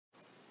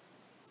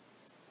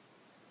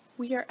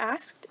We are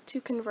asked to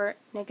convert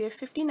negative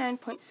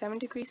 59.7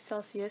 degrees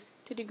Celsius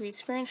to degrees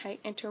Fahrenheit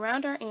and to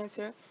round our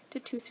answer to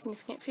two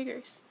significant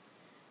figures.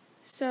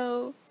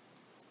 So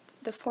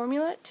the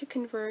formula to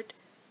convert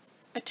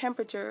a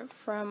temperature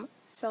from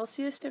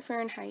Celsius to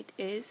Fahrenheit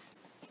is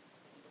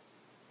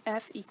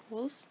F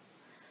equals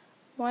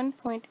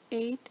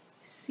 1.8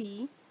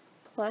 C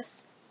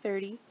plus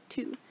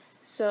 32.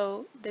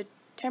 So the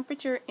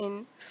temperature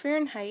in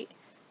Fahrenheit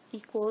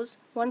equals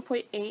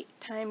 1.8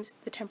 times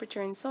the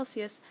temperature in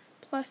Celsius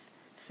plus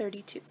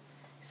 32.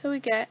 So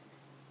we get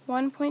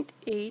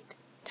 1.8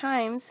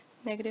 times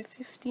negative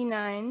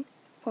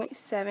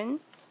 59.7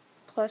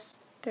 plus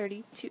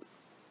 32.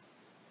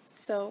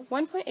 So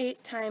 1.8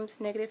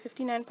 times negative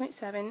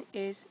 59.7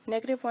 is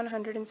negative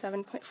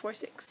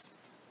 107.46.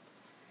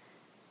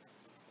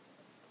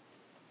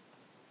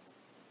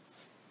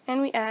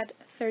 And we add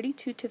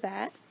 32 to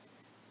that.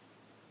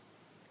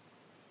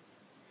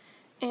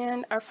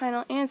 And our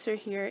final answer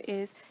here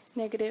is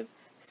negative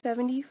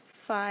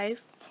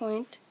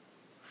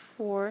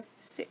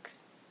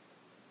 75.46.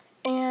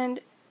 And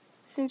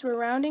since we're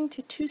rounding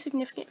to two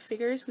significant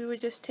figures, we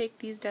would just take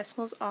these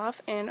decimals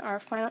off and our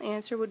final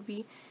answer would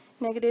be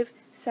negative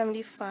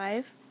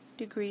 75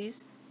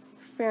 degrees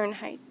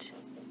Fahrenheit.